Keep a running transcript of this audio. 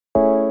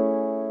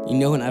You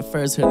know, when I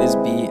first heard this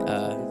beat,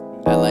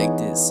 I liked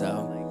it,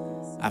 so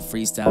I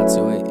freestyled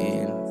to it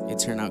and it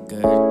turned out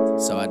good.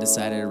 So I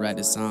decided to write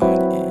a song,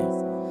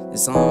 and the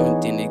song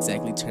didn't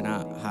exactly turn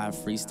out how I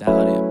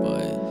freestyled it,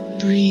 but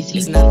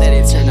it's not that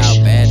it turned out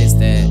bad, it's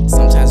that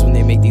sometimes when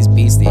they make these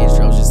beats, the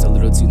intro's just a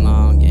little too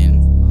long,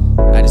 and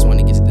I just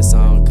want to get to the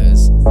song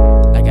because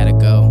I gotta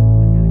go.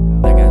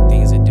 I got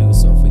things to do,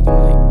 so if we can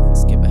like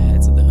skip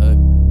ahead to the hook.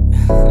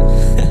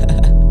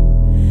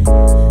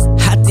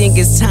 I think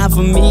it's time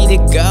for me to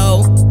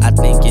go. I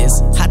think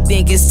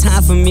it's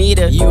time for me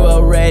to, you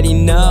already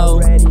know.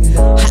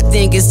 I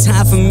think it's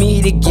time for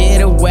me to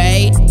get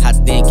away. I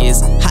think it's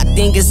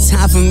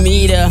time for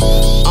me to,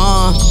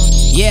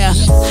 yeah.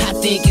 I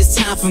think it's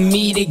time for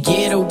me to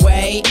get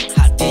away.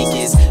 I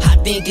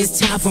think it's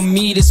time for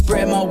me to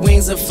spread my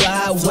wings and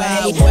fly away.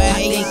 I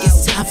think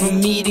it's time for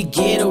me to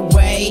get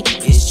away.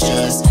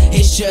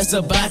 It's just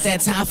about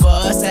that time for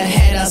us to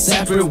head our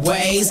separate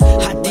ways.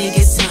 I think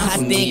it's time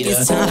for me to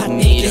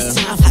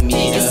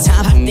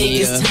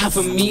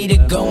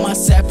go my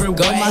separate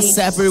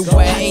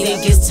way. I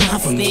think it's time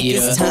for me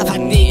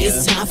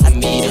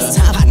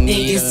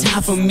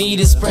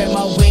to spread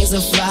my wings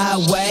and fly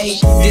away.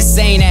 This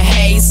ain't a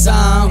hate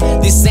song,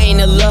 this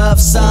ain't a love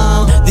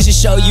song. This should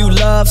show you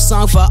love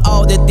song for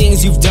all the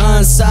things you've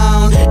done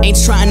song.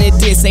 Ain't trying to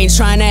diss, ain't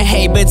trying to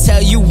hate, but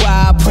tell you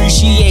why I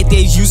appreciate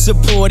that you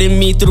supported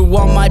me through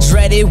all my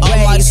dreaded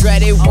ways.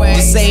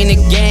 This ain't a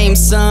game,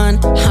 son,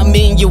 I'm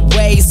in your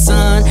way,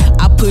 son.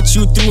 I put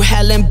you through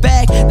hell and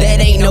back, that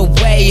ain't no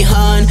way,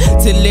 hun.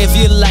 To live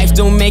your life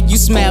don't make you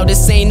smile,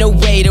 this ain't no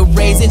way to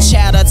raise a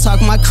child. I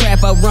talk my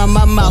crap, I run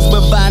my mouth,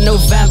 but by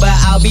November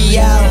I'll be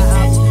out.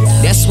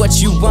 That's what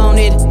you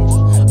wanted.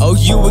 Oh,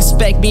 you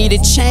expect me to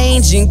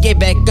change and get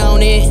back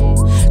on it?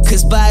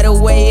 Cause by the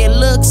way it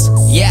looks,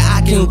 yeah, I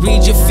can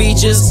read your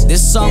features.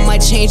 This song might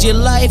change your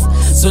life,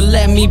 so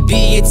let me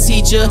be a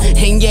teacher.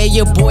 And yeah,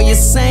 your boy a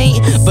saint,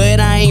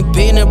 but I ain't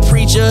been a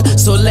preacher.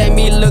 So let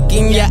me look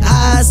in your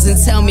eyes and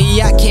tell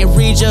me I can't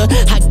read ya.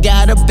 I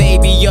got a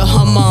baby, you're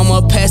her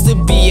mama. Past the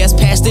BS,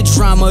 past the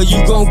drama,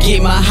 you gon'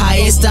 get my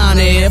highest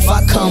honor. If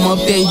I come up,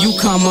 then you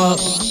come up.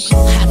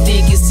 I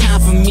think it's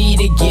time for me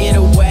to get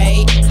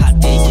away. I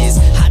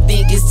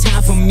think it's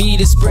time for me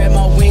to spread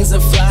my wings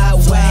and fly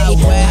away. I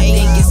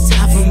think it's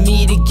time for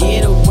me to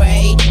get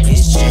away.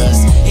 It's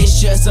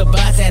just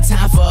about that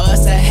time for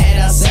us to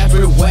head our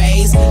separate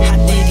ways. I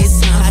think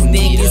it's time for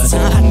me to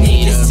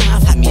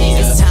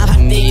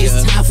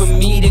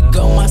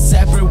go my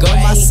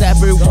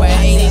separate way.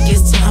 I think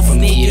it's time for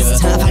me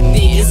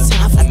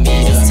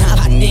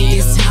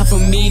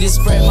to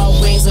spread my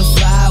wings and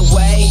fly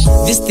away.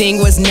 This thing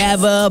was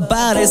never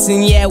about us,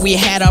 and yeah, we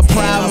had our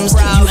problems.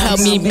 You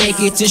helped me make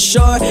it to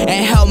shore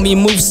and helped me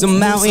move some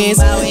mountains.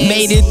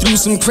 Made it through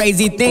some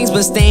crazy things,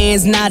 but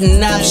staying's not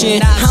an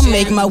option. I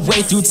make my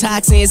way through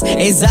toxins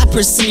as I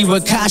proceed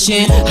with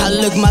caution. I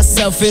look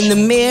myself in the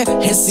mirror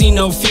and see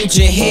no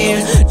future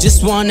here.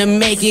 Just wanna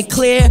make it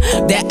clear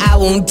that I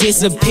won't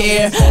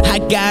disappear. I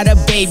got a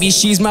baby,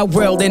 she's my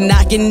world, and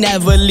I can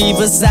never leave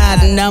her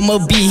side. And I'ma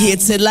be here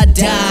till I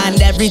die,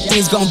 and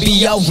everything's gonna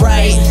be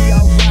alright.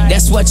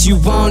 That's what you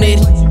wanted.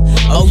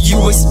 Oh,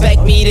 you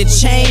expect me to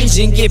change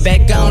and get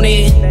back on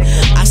it.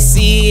 I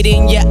see it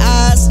in your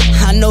eyes,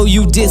 I know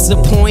you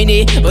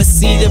disappointed, but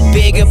see the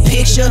bigger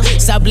picture.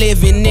 Stop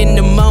living in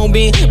the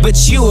moment,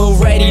 but you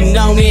already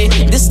known it.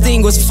 This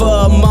thing was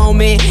for a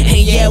moment, and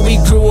yeah, we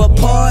grew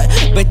apart,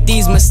 but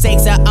these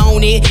mistakes I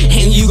own it.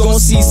 And you gon'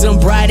 see some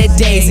brighter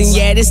days, and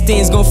yeah, this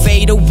thing's gon'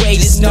 fade away.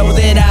 Just know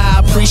that I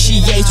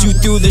appreciate you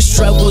through the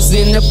struggles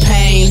and the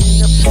pain.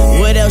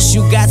 What else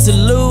you got to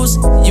lose?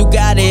 You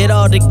got it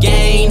all to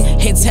gain.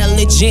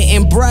 Intelligent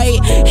and bright,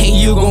 and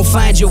you gon'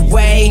 find your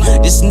way.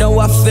 Just know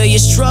I feel your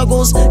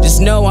struggles, just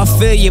know I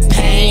feel your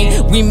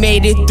pain. We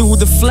made it through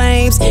the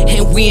flames,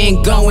 and we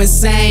ain't go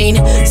insane.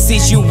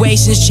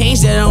 Situations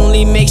change, that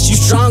only makes you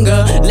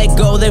stronger. Let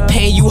go the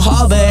pain you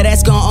harbor,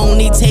 that's gon'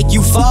 only take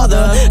you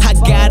farther. I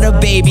got a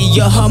baby,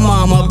 you're her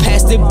mama.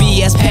 Past the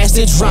BS, past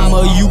the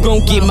drama, you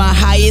gon' get my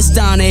highest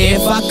honor.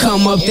 If I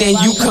come up, then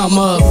you come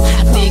up.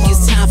 I think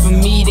it's time for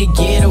me to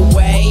get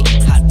away.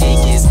 I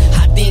think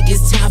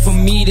it's time for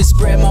me to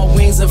spread my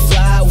wings and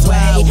fly away.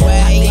 I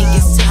think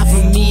it's time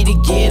for me to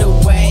get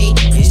away.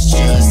 It's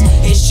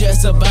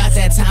just about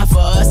that time for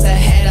us to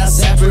head our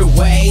separate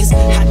ways.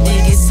 I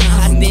think it's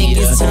time for me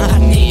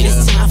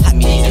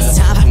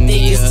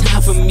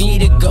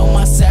to go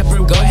my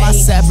separate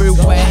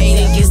way. I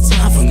think it's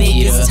time for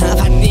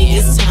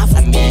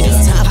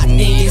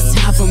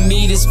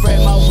me to spread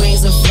my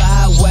wings and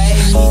fly away.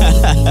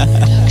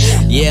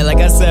 Yeah, like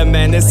I said,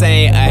 man, this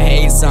ain't a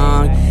hate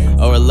song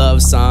or a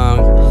love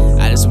song.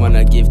 I just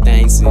wanna give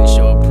thanks and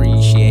show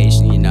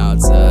appreciation, to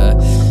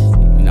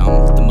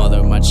the mother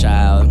of my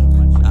child.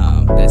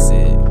 That's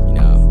it,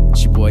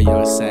 it's your boy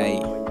Young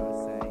Saint.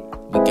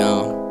 We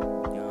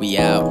gone, we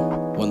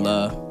out, one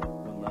love,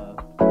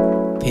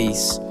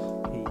 peace.